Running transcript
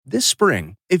This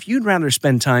spring, if you'd rather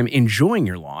spend time enjoying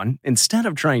your lawn instead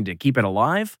of trying to keep it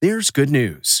alive, there's good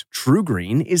news.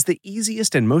 TruGreen is the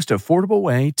easiest and most affordable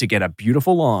way to get a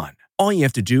beautiful lawn. All you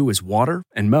have to do is water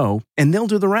and mow, and they'll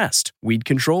do the rest. Weed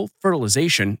control,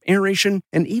 fertilization, aeration,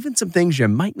 and even some things you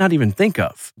might not even think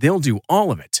of. They'll do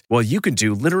all of it, while you can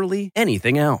do literally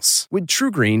anything else. With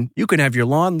TruGreen, you can have your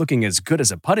lawn looking as good as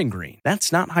a putting green.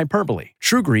 That's not hyperbole.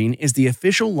 TruGreen is the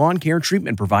official lawn care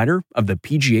treatment provider of the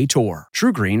PGA Tour.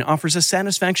 TruGreen offers a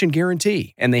satisfaction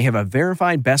guarantee, and they have a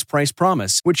verified best price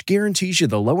promise, which guarantees you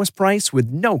the lowest price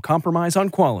with no compromise on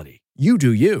quality. You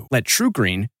do you. Let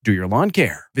TruGreen do your lawn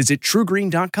care. Visit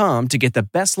TruGreen.com to get the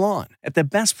best lawn at the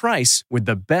best price with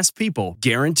the best people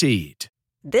guaranteed.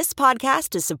 This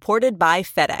podcast is supported by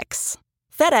FedEx.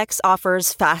 FedEx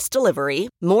offers fast delivery,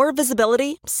 more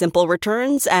visibility, simple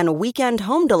returns, and weekend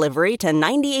home delivery to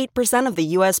 98% of the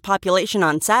U.S. population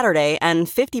on Saturday and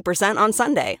 50% on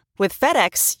Sunday. With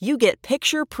FedEx, you get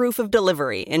picture proof of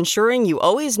delivery, ensuring you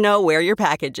always know where your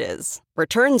package is.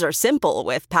 Returns are simple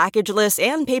with packageless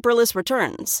and paperless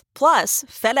returns. Plus,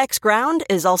 FedEx Ground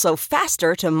is also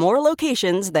faster to more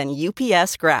locations than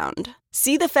UPS Ground.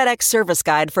 See the FedEx service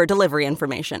guide for delivery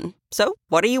information. So,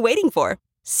 what are you waiting for?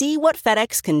 See what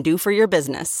FedEx can do for your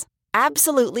business.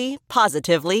 Absolutely,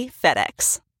 positively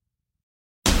FedEx.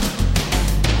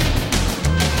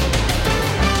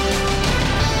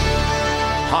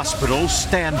 Hospital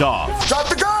standoff. Drop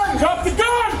the gun! Drop the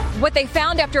gun! What they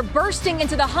found after bursting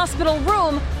into the hospital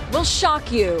room will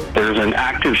shock you. There's an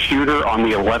active shooter on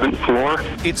the 11th floor.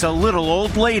 It's a little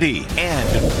old lady,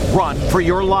 and run for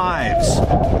your lives.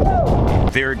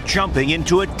 They're jumping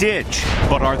into a ditch,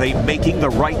 but are they making the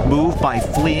right move by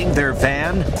fleeing their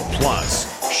van?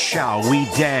 Plus, shall we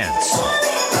dance?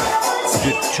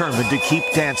 Determined to keep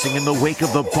dancing in the wake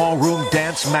of the ballroom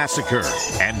dance massacre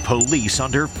and police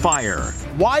under fire.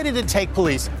 Why did it take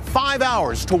police 5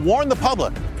 hours to warn the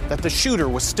public that the shooter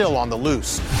was still on the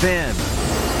loose? Then,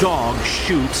 dog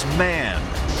shoots man.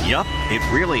 Yup, it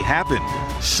really happened.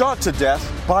 Shot to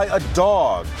death by a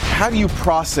dog. How do you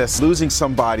process losing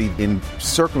somebody in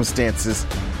circumstances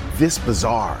this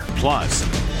bizarre? Plus,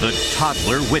 the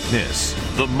toddler witness,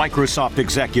 the Microsoft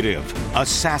executive,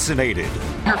 assassinated.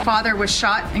 Her father was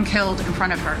shot and killed in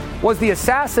front of her. Was the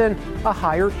assassin a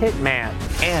hired hitman?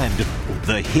 And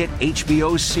the hit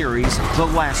HBO series, The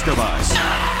Last of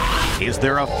Us. Is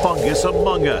there a fungus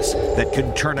among us that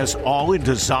can turn us all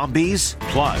into zombies?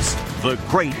 Plus, the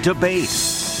great debate.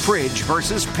 Fridge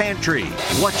versus pantry.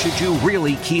 What should you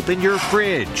really keep in your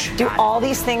fridge? Do all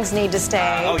these things need to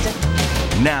stay?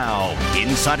 Now,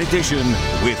 Inside Edition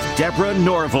with Deborah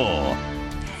Norville.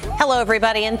 Hello,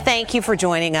 everybody, and thank you for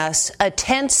joining us. A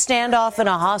tense standoff in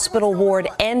a hospital ward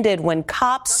ended when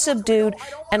cops subdued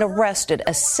and arrested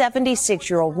a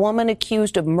 76-year-old woman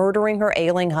accused of murdering her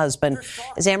ailing husband.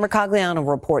 As Amber Cagliano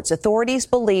reports, authorities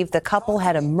believe the couple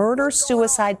had a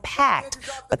murder-suicide pact,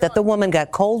 but that the woman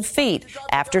got cold feet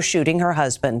after shooting her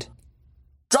husband.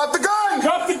 Drop the gun!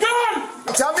 Drop the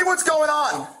gun! Tell me what's going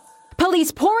on.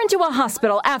 Police pour into a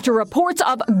hospital after reports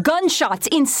of gunshots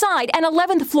inside an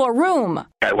 11th floor room.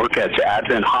 I work at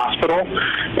Advent Hospital,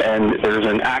 and there's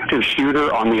an active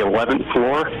shooter on the 11th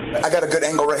floor. I got a good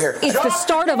angle right here. It's the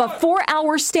start of a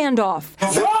 4-hour standoff.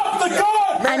 Drop the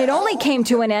gun! And it only came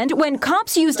to an end when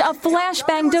cops used a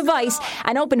flashbang device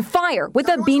and opened fire with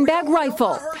a beanbag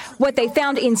rifle. What they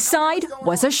found inside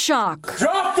was a shock.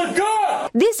 Drop the gun!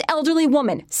 This elderly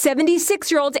woman,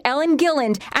 76-year-old Ellen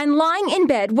Gilland, and lying in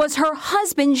bed was her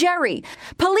husband, Jerry.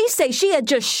 Police say she had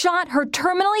just shot her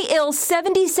terminally ill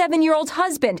 77-year-old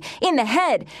husband in the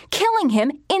head, killing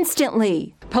him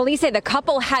instantly. Police say the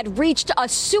couple had reached a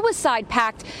suicide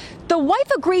pact. The wife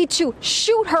agreed to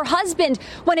shoot her husband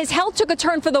when his health took a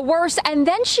turn for the worse, and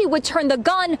then she would turn the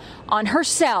gun on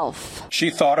herself. She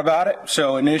thought about it.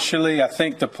 So initially, I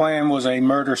think the plan was a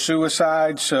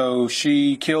murder-suicide. So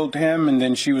she killed him, and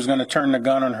then she was going to turn the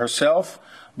gun on herself,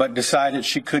 but decided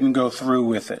she couldn't go through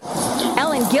with it.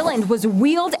 Ellen Gilland was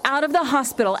wheeled out of the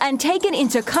hospital and taken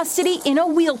into custody in a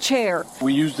wheelchair.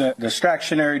 We used a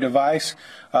distractionary device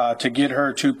to get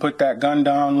her to put that gun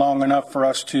down long enough for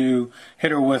us to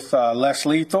hit her with less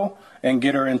lethal and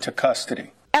get her into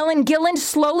custody. Ellen Gilland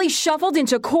slowly shuffled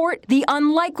into court, the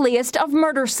unlikeliest of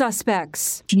murder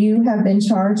suspects. You have been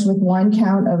charged with 1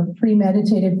 count of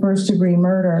premeditated first-degree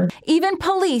murder. Even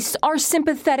police are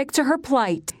sympathetic to her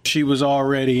plight. She was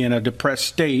already in a depressed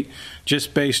state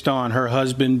just based on her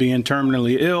husband being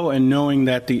terminally ill and knowing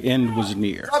that the end was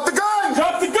near. Drop the gun!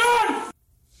 Drop the gun!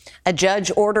 A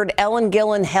judge ordered Ellen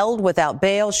Gillen held without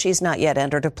bail. She's not yet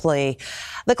entered a plea.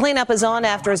 The cleanup is on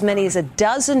after as many as a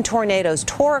dozen tornadoes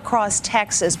tore across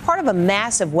Texas, part of a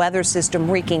massive weather system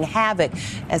wreaking havoc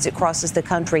as it crosses the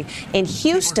country. In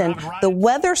Houston, the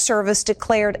Weather Service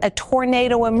declared a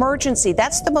tornado emergency.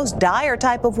 That's the most dire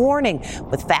type of warning,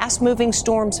 with fast-moving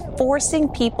storms forcing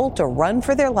people to run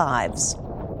for their lives.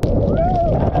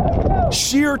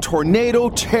 Sheer tornado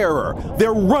terror.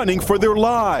 They're running for their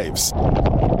lives.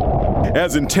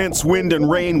 As intense wind and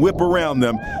rain whip around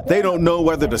them, they don't know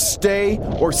whether to stay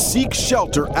or seek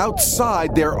shelter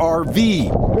outside their RV.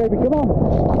 Baby, come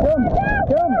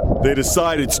on. They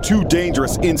decide it's too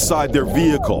dangerous inside their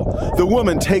vehicle. The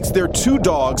woman takes their 2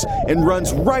 dogs and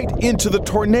runs right into the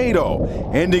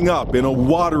tornado, ending up in a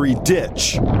watery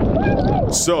ditch.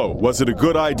 So, was it a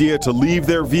good idea to leave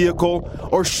their vehicle,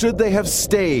 or should they have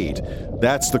stayed?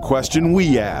 That's the question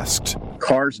we asked.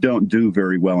 Cars don't do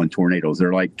very well in tornadoes.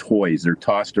 They're like toys. They're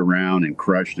tossed around and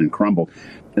crushed and crumbled.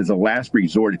 As a last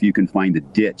resort, if you can find a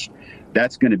ditch,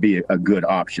 that's going to be a good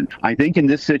option. I think in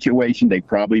this situation, they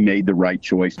probably made the right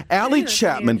choice. Allie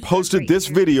Chapman posted this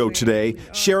video today,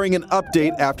 sharing an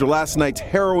update after last night's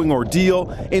harrowing ordeal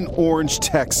in Orange,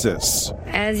 Texas.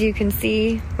 As you can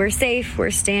see, we're safe,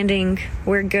 we're standing,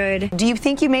 we're good. Do you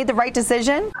think you made the right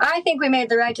decision? I think we made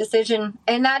the right decision.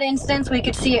 In that instance, we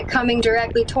could see it coming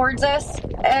directly towards us.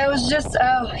 It was just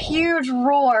a huge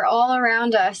roar all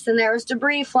around us, and there was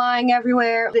debris flying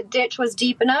everywhere. The ditch was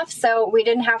deep enough, so we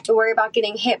didn't have to worry about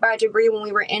getting hit by debris when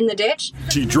we were in the ditch.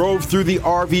 She drove through the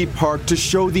RV park to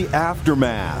show the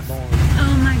aftermath.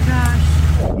 Oh my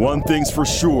gosh. One thing's for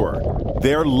sure,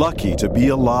 they're lucky to be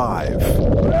alive.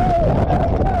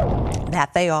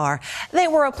 That they are. They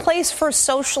were a place for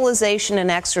socialization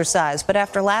and exercise, but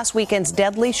after last weekend's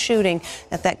deadly shooting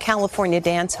at that California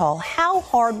dance hall, how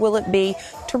hard will it be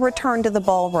to return to the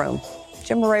ballroom?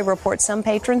 Jim Murray reports some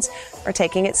patrons are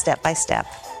taking it step by step.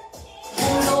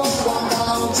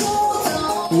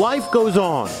 Life goes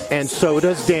on, and so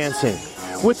does dancing.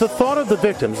 With the thought of the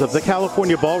victims of the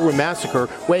California Ballroom Massacre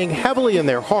weighing heavily in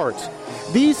their hearts,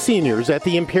 these seniors at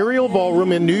the Imperial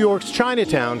Ballroom in New York's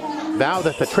Chinatown vow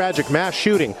that the tragic mass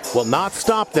shooting will not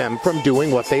stop them from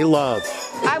doing what they love.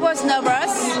 I was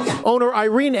nervous. Owner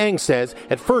Irene Eng says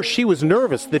at first she was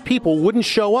nervous that people wouldn't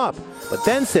show up, but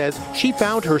then says she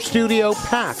found her studio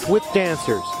packed with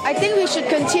dancers. I think we should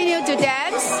continue to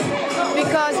dance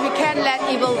because we can't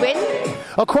let evil win.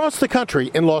 Across the country,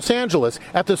 in Los Angeles,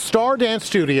 at the Star Dance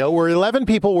Studio, where 11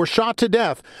 people were shot to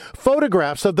death,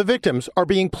 photographs of the victims are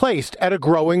being placed at a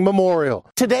growing memorial.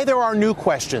 Today there are new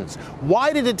questions.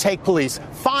 Why did it take police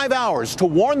 5 hours to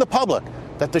warn the public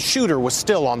that the shooter was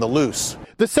still on the loose?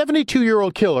 The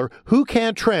 72-year-old killer, Hu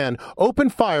Can Tran,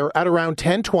 opened fire at around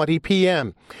 10:20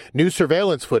 p.m. New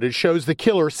surveillance footage shows the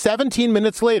killer 17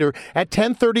 minutes later at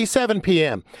 10:37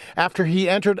 p.m. after he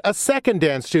entered a second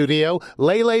dance studio,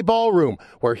 Lele Ballroom,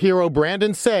 where hero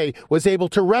Brandon Say was able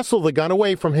to wrestle the gun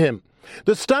away from him.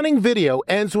 The stunning video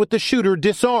ends with the shooter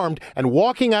disarmed and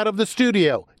walking out of the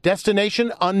studio,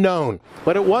 destination unknown.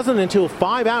 But it wasn't until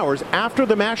 5 hours after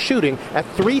the mass shooting at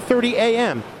 3:30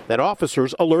 a.m. that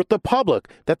officers alert the public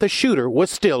that the shooter was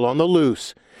still on the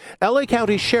loose. L.A.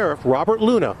 County Sheriff Robert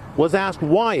Luna was asked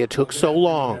why it took so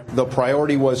long. The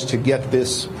priority was to get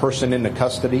this person into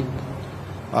custody.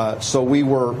 So we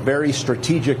were very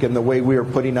strategic in the way we were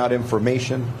putting out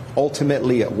information.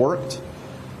 Ultimately, it worked.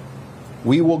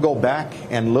 We will go back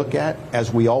and look at,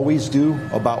 as we always do,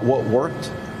 about what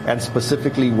worked and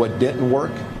specifically what didn't work.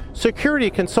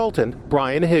 Security consultant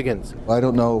Brian Higgins. I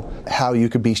don't know how you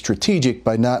could be strategic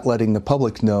by not letting the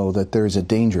public know that there's a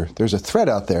danger. There's a threat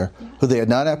out there who they had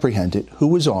not apprehended, who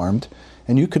was armed,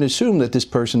 and you can assume that this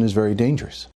person is very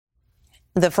dangerous.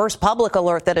 The first public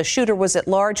alert that a shooter was at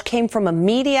large came from a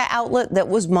media outlet that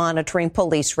was monitoring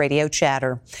police radio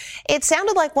chatter. It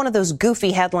sounded like one of those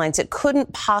goofy headlines. It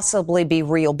couldn't possibly be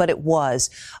real, but it was.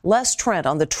 Les Trent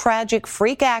on the tragic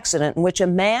freak accident in which a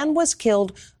man was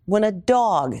killed when a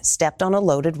dog stepped on a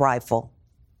loaded rifle.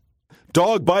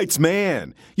 Dog bites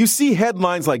man. You see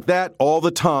headlines like that all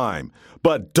the time.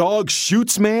 But dog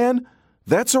shoots man?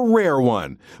 That's a rare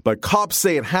one, but cops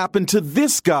say it happened to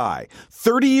this guy,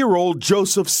 30-year-old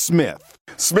Joseph Smith.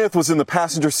 Smith was in the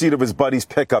passenger seat of his buddy's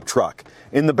pickup truck.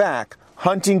 In the back,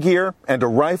 hunting gear and a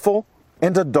rifle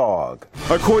and a dog.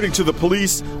 According to the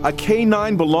police, a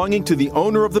K9 belonging to the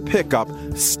owner of the pickup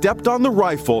stepped on the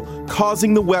rifle,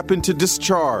 causing the weapon to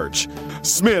discharge.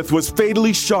 Smith was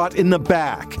fatally shot in the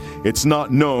back. It's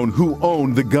not known who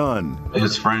owned the gun.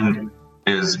 His friend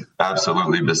is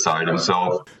absolutely beside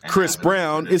himself. Chris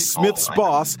Brown is Smith's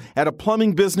boss at a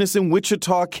plumbing business in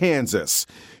Wichita, Kansas.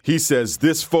 He says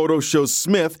this photo shows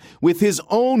Smith with his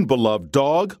own beloved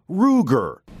dog,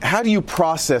 Ruger. How do you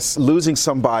process losing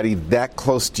somebody that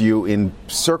close to you in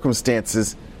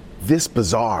circumstances this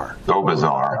bizarre? So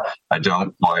bizarre. I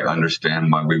don't quite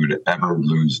understand why we would ever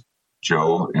lose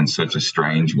Joe in such a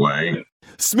strange way.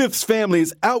 Smith's family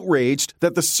is outraged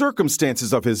that the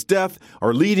circumstances of his death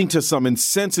are leading to some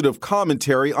insensitive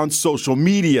commentary on social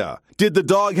media. Did the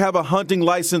dog have a hunting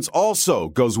license also,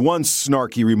 goes one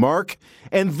snarky remark.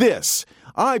 And this,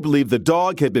 I believe the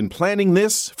dog had been planning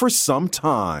this for some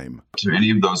time. To any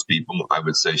of those people, I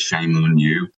would say shame on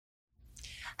you.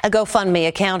 A GoFundMe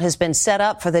account has been set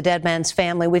up for the dead man's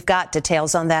family. We've got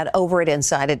details on that over at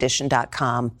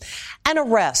InsideEdition.com. An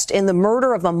arrest in the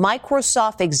murder of a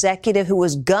Microsoft executive who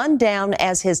was gunned down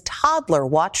as his toddler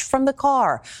watched from the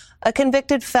car. A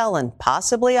convicted felon,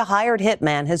 possibly a hired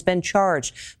hitman, has been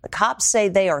charged. The cops say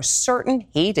they are certain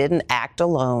he didn't act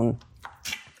alone.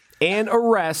 An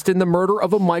arrest in the murder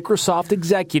of a Microsoft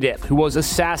executive who was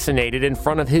assassinated in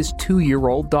front of his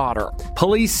 2-year-old daughter.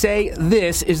 Police say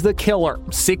this is the killer,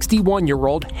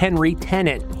 61-year-old Henry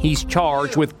Tennant. He's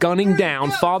charged with gunning down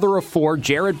father of 4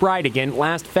 Jared Bridegan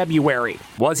last February.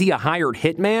 Was he a hired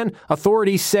hitman?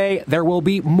 Authorities say there will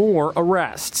be more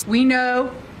arrests. We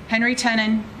know Henry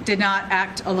Tennant did not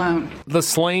act alone. The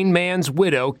slain man's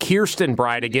widow, Kirsten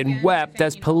Bridegan, wept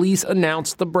as police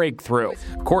announced the breakthrough.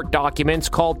 Court documents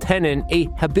called Tennant a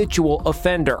habitual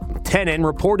offender. Tennant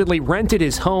reportedly rented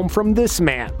his home from this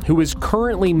man, who is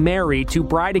currently married to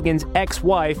Bridegan's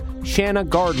ex-wife, Shanna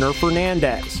Gardner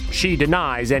Fernandez. She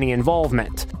denies any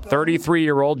involvement.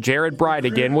 33-year-old Jared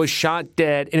Bridegan was shot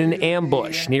dead in an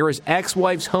ambush near his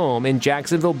ex-wife's home in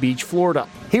Jacksonville Beach, Florida.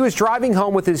 He was driving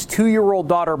home with his 2-year-old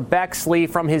daughter Bexley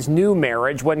from his new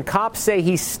marriage when cops say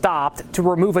he stopped to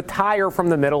remove a tire from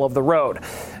the middle of the road.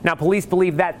 Now, police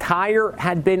believe that tire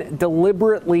had been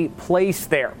deliberately placed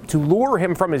there to lure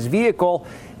him from his vehicle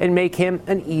and make him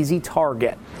an easy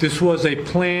target. This was a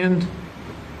planned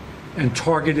and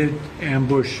targeted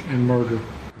ambush and murder.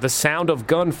 The sound of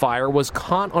gunfire was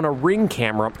caught on a Ring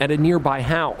camera at a nearby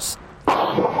house.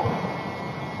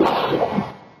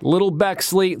 Little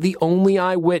Bexley, the only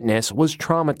eyewitness, was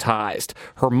traumatized.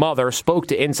 Her mother spoke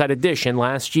to Inside Edition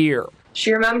last year.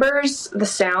 She remembers the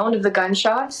sound of the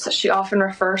gunshots. She often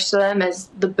refers to them as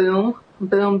the boom,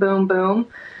 boom, boom, boom.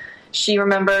 She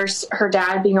remembers her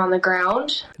dad being on the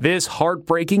ground. This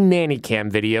heartbreaking nanny cam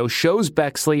video shows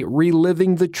Bexley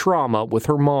reliving the trauma with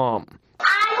her mom.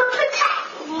 I will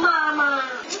protect Mama.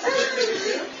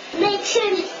 Make sure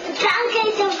the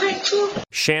pancakes are working.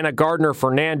 Shanna Gardner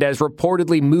Fernandez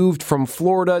reportedly moved from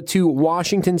Florida to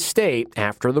Washington State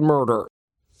after the murder.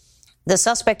 The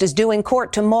suspect is due in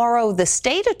court tomorrow. The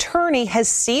state attorney has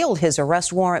sealed his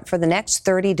arrest warrant for the next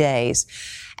 30 days.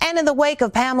 And in the wake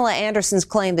of Pamela Anderson's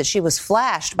claim that she was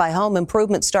flashed by home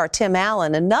improvement star Tim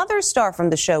Allen, another star from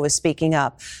the show is speaking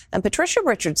up. And Patricia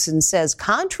Richardson says,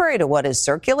 contrary to what is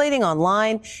circulating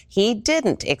online, he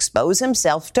didn't expose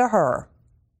himself to her.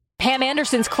 Pam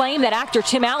Anderson's claim that actor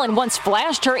Tim Allen once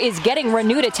flashed her is getting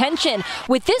renewed attention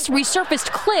with this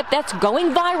resurfaced clip that's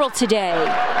going viral today.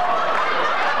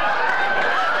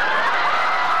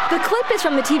 The clip is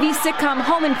from the TV sitcom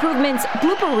Home Improvement's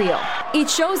blooper reel. It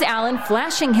shows Allen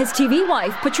flashing his TV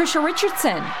wife, Patricia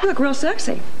Richardson. You look real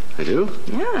sexy. I do?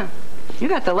 Yeah. You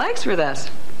got the legs for this.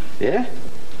 Yeah?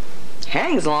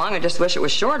 Hangs long, I just wish it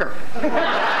was shorter.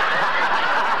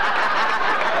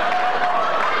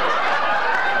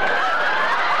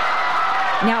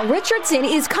 Now, Richardson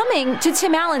is coming to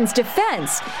Tim Allen's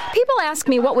defense. People ask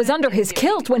me what was under his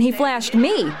kilt when he flashed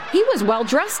me. He was well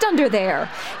dressed under there.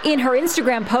 In her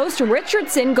Instagram post,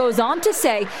 Richardson goes on to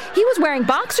say he was wearing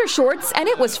boxer shorts and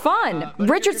it was fun.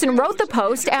 Richardson wrote the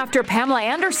post after Pamela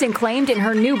Anderson claimed in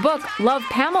her new book, Love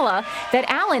Pamela, that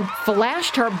Allen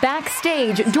flashed her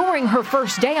backstage during her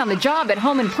first day on the job at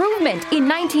Home Improvement in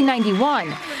 1991,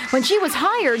 when she was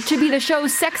hired to be the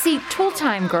show's sexy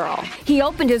tool-time girl. He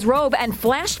opened his robe and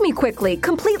flashed me quickly,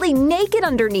 completely naked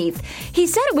underneath. He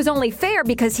said it was only fair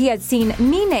because he had seen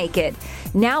me naked.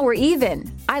 Now we're even.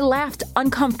 I laughed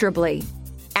uncomfortably.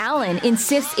 Allen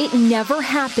insists it never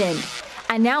happened.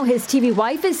 And now his TV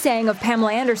wife is saying of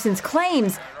Pamela Anderson's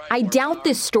claims, I doubt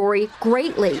this story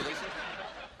greatly.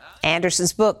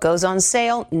 Anderson's book goes on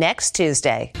sale next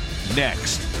Tuesday.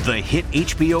 Next, the hit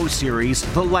HBO series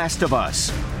The Last of Us.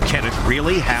 Can it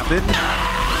really happen?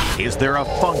 Is there a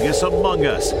fungus among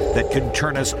us that can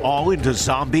turn us all into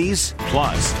zombies?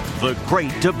 Plus, the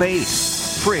great debate.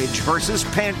 Fridge versus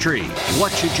pantry.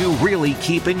 What should you really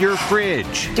keep in your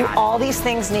fridge? Do all these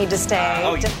things need to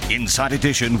stay? Inside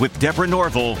Edition with Deborah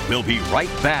Norville. We'll be right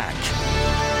back.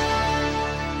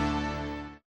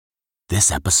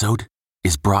 This episode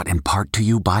is brought in part to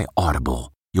you by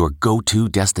Audible, your go-to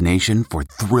destination for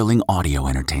thrilling audio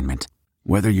entertainment.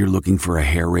 Whether you're looking for a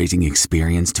hair-raising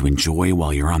experience to enjoy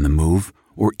while you're on the move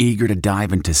or eager to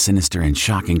dive into sinister and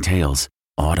shocking tales,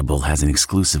 Audible has an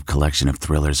exclusive collection of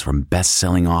thrillers from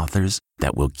best-selling authors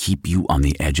that will keep you on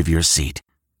the edge of your seat.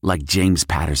 Like James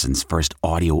Patterson's first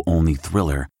audio-only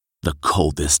thriller, The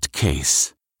Coldest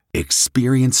Case.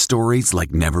 Experience stories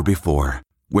like never before,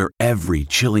 where every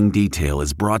chilling detail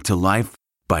is brought to life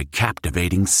by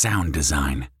captivating sound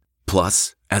design.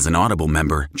 Plus, as an Audible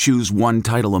member, choose one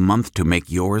title a month to make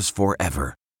yours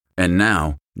forever. And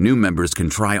now, new members can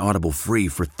try Audible free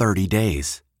for 30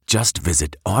 days. Just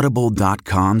visit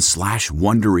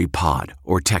audible.com/WonderyPod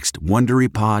or text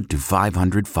WonderyPod to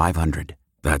 500-500.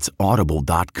 That's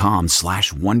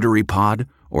audible.com/WonderyPod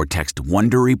or text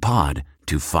WonderyPod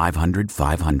to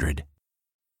 500-500.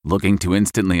 Looking to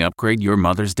instantly upgrade your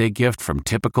Mother's Day gift from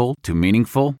typical to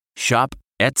meaningful? Shop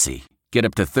Etsy. Get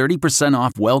up to 30%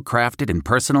 off well-crafted and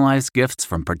personalized gifts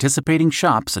from participating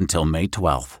shops until May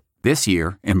 12th. This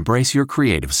year, embrace your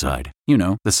creative side. You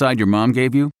know, the side your mom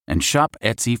gave you. And shop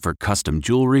Etsy for custom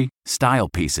jewelry, style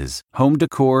pieces, home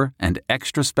decor, and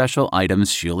extra special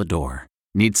items she'll adore.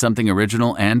 Need something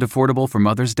original and affordable for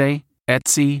Mother's Day?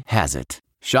 Etsy has it.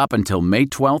 Shop until May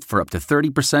 12th for up to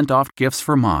 30% off gifts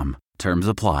for mom. Terms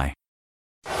apply.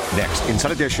 Next,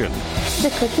 Inside Edition.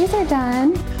 The cookies are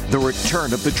done. The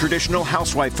return of the traditional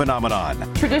housewife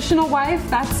phenomenon. Traditional wife,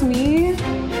 that's me.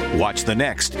 Watch the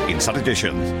next Inside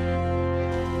Edition.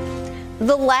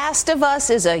 The Last of Us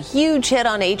is a huge hit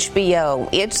on HBO.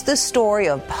 It's the story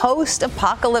of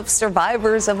post-apocalypse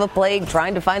survivors of a plague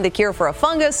trying to find the cure for a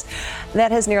fungus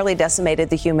that has nearly decimated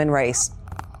the human race.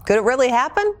 Could it really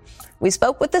happen? We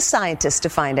spoke with the scientists to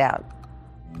find out.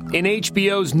 In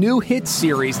HBO's new hit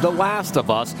series, The Last of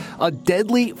Us, a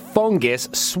deadly fungus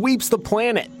sweeps the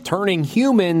planet, turning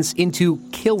humans into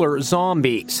killer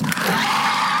zombies.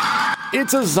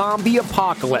 It's a zombie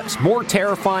apocalypse, more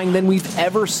terrifying than we've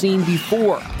ever seen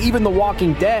before, even The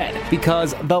Walking Dead,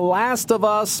 because The Last of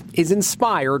Us is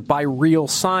inspired by real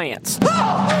science.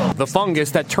 The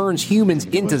fungus that turns humans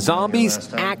into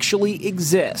zombies actually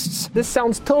exists. This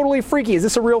sounds totally freaky. Is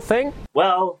this a real thing?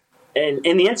 Well,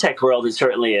 in the insect world, it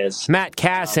certainly is. Matt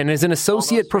Casson is an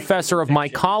associate professor of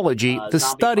mycology, the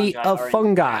study of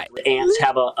fungi. Ants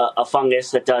have a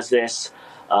fungus that does this.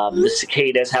 The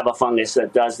cicadas have a fungus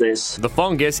that does this. The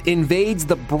fungus invades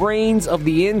the brains of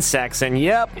the insects and,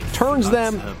 turns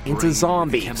them into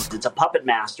zombies. It's a puppet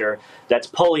master that's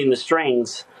pulling the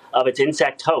strings of its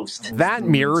insect host. That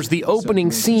mirrors the opening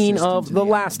scene of The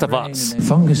Last of Us. The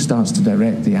fungus starts to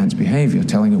direct the ant's behavior,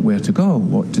 telling it where to go,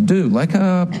 what to do, like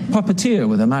a puppeteer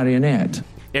with a marionette.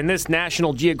 In this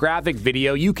National Geographic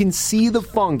video, you can see the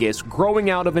fungus growing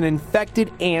out of an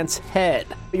infected ant's head.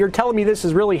 You're telling me this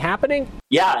is really happening?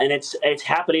 Yeah, and it's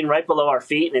happening right below our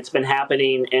feet, and it's been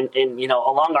happening in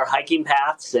along our hiking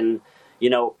paths and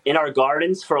in our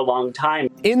gardens for a long time.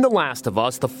 In The Last of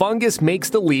Us, the fungus makes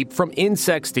the leap from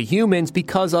insects to humans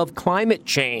because of climate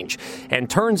change. And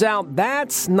turns out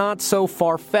that's not so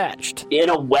far-fetched.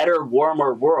 In a wetter,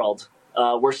 warmer world,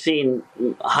 we're seeing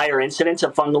higher incidence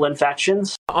of fungal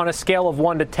infections. On a scale of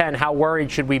 1 to 10, how worried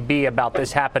should we be about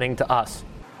this happening to us?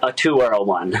 A 2 or a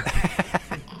 1.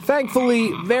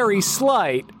 Thankfully, very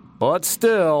slight, but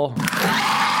still.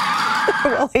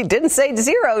 Well, he didn't say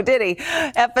 0, did he?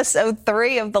 Episode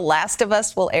 3 of The Last of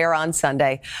Us will air on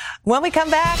Sunday. When we come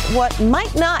back, what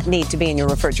might not need to be in your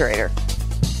refrigerator.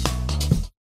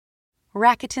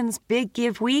 Rakuten's Big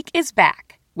Give Week is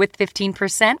back with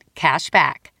 15% cash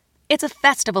back. It's a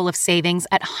festival of savings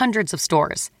at hundreds of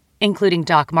stores, including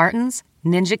Doc Martens,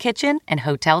 Ninja Kitchen, and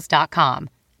Hotels.com.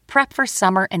 Prep for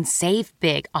summer and save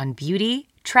big on beauty,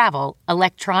 travel,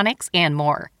 electronics, and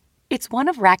more. It's one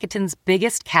of Rakuten's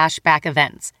biggest cashback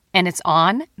events, and it's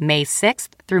on May 6th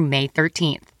through May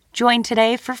 13th. Join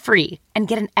today for free and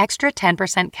get an extra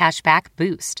 10% cashback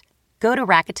boost. Go to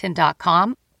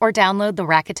Rakuten.com or download the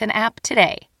Rakuten app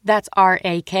today. That's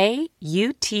RAKUTEN.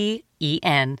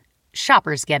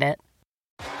 Shoppers get it.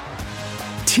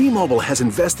 T-Mobile has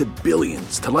invested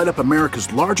billions to light up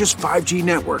America's largest 5G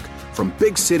network, from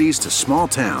big cities to small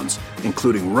towns,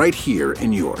 including right here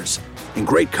in yours. And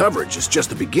great coverage is just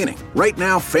the beginning. Right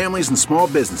now, families and small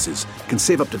businesses can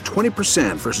save up to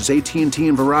 20% versus AT&T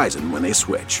and Verizon when they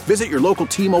switch. Visit your local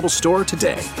T-Mobile store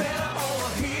today.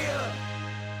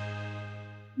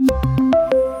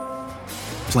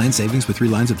 Plan savings with 3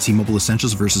 lines of T-Mobile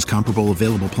Essentials versus comparable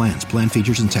available plans. Plan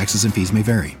features and taxes and fees may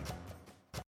vary.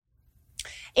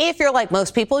 If you're like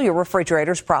most people, your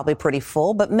refrigerator's probably pretty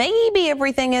full, but maybe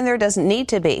everything in there doesn't need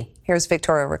to be. Here's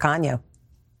Victoria Ricano.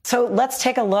 So let's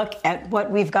take a look at what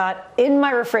we've got in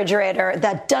my refrigerator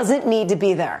that doesn't need to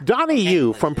be there. Donnie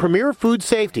Yu from Premier Food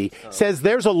Safety says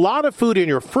there's a lot of food in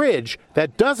your fridge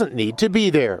that doesn't need to be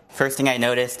there. First thing I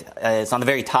noticed is on the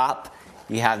very top,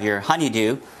 you have your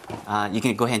honeydew. You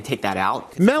can go ahead and take that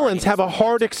out. Melons have a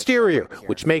hard exterior,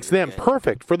 which makes them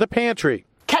perfect for the pantry.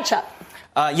 Ketchup.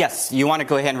 Yes, you want to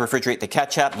go ahead and refrigerate the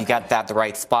ketchup. You got that the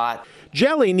right spot.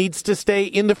 Jelly needs to stay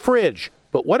in the fridge.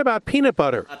 But what about peanut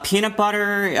butter? Peanut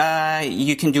butter,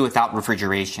 you can do without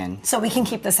refrigeration. So we can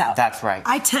keep this out. That's right.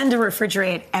 I tend to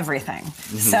refrigerate everything.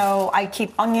 Mm-hmm. So I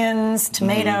keep onions,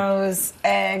 tomatoes,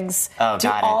 eggs. Oh, do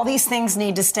all these things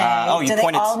need to stay? Do they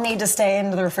all need to stay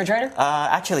in the refrigerator?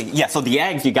 Actually, yeah. So the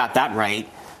eggs, you got that right.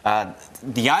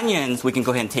 The onions, we can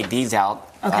go ahead and take these out.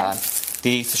 Okay.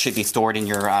 These should be stored in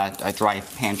your dry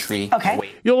pantry. Okay.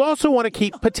 You'll also want to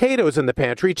keep potatoes in the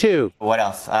pantry, too. What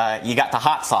else? You got the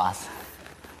hot sauce.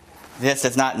 This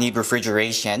does not need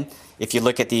refrigeration. If you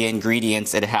look at the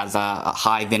ingredients, it has a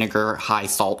high vinegar, high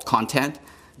salt content.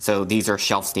 So these are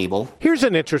shelf stable. Here's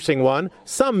an interesting one.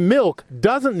 Some milk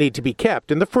doesn't need to be kept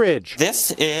in the fridge.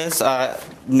 This is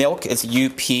milk. It's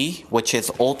UP, which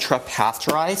is ultra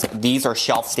pasteurized. These are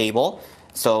shelf stable,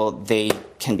 so they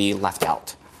can be left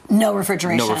out. No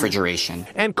refrigeration. No refrigeration.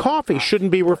 And coffee shouldn't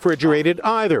be refrigerated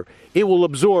either. It will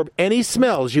absorb any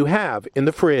smells you have in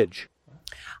the fridge.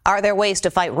 Are there ways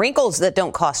to fight wrinkles that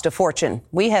don't cost a fortune?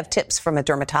 We have tips from a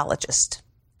dermatologist.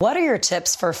 What are your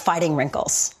tips for fighting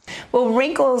wrinkles? Well,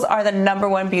 wrinkles are the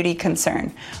 #1 beauty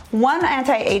concern. One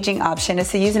anti-aging option is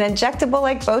to use an injectable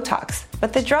like Botox.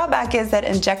 But the drawback is that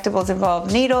injectables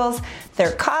involve needles,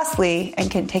 they're costly, and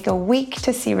can take a week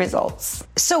to see results.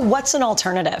 So what's an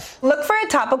alternative? Look for a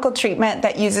topical treatment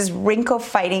that uses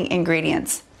wrinkle-fighting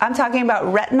ingredients. I'm talking about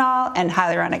retinol and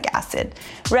hyaluronic acid.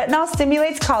 Retinol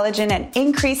stimulates collagen and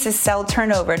increases cell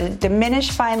turnover to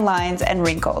diminish fine lines and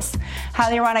wrinkles.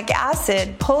 Hyaluronic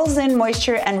acid pulls in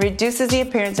moisture and reduces the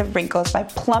appearance of wrinkles by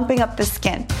plumping up the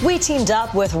skin. We teamed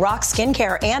up with Rock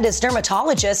Skincare and its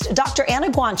dermatologist, Dr. Anna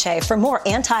Guanche, for more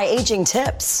anti-aging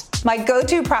tips. My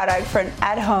go-to product for an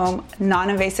at-home,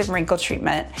 non-invasive wrinkle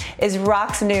treatment is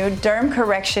Rock's new Derm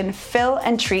Correction Fill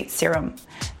and Treat Serum.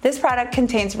 This product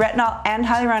contains retinol and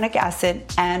hyaluronic acid,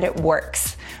 and it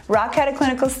works. Rock had a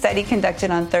clinical study conducted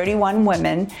on 31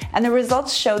 women, and the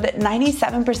results showed that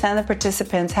 97% of the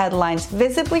participants had lines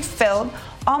visibly filled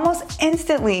almost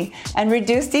instantly and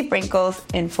reduced deep wrinkles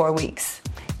in 4 weeks.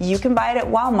 You can buy it at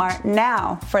Walmart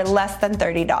now for less than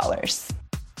 $30.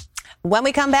 When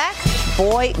we come back,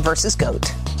 boy versus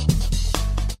goat.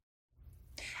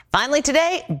 Finally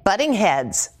today, butting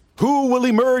heads. Who will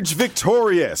emerge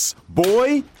victorious,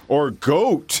 boy or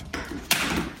goat?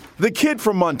 The kid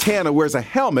from Montana wears a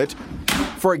helmet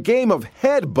for a game of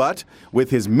headbutt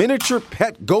with his miniature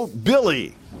pet goat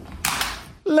Billy.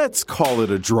 Let's call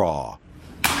it a draw.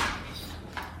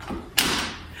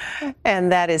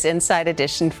 And that is Inside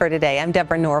Edition for today. I'm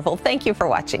Deborah Norville. Thank you for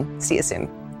watching. See you soon.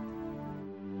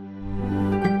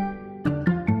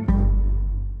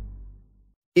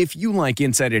 If you like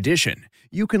Inside Edition,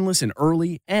 you can listen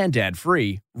early and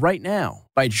ad-free right now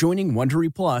by joining Wondery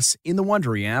Plus in the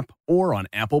Wondery app or on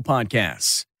Apple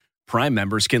Podcasts. Prime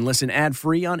members can listen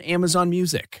ad-free on Amazon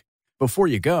Music. Before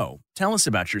you go, tell us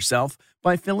about yourself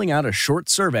by filling out a short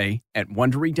survey at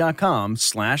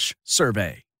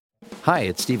Wondery.com/survey. Hi,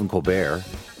 it's Stephen Colbert,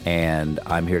 and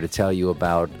I'm here to tell you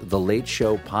about The Late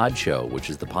Show Pod Show,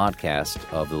 which is the podcast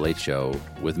of The Late Show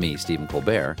with me, Stephen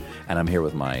Colbert, and I'm here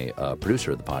with my producer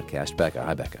of the podcast, Becca.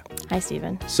 Hi, Becca. Hi,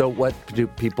 Stephen. So what do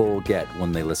people get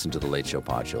when they listen to The Late Show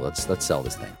Pod Show? Let's sell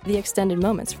this thing. The extended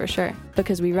moments, for sure,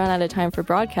 because we run out of time for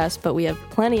broadcast, but we have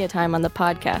plenty of time on the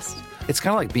podcast. It's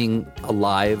kind of like being a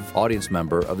live audience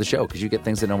member of the show because you get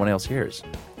things that no one else hears.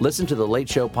 Listen to The Late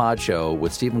Show Pod Show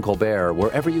with Stephen Colbert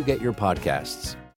wherever you get your podcasts.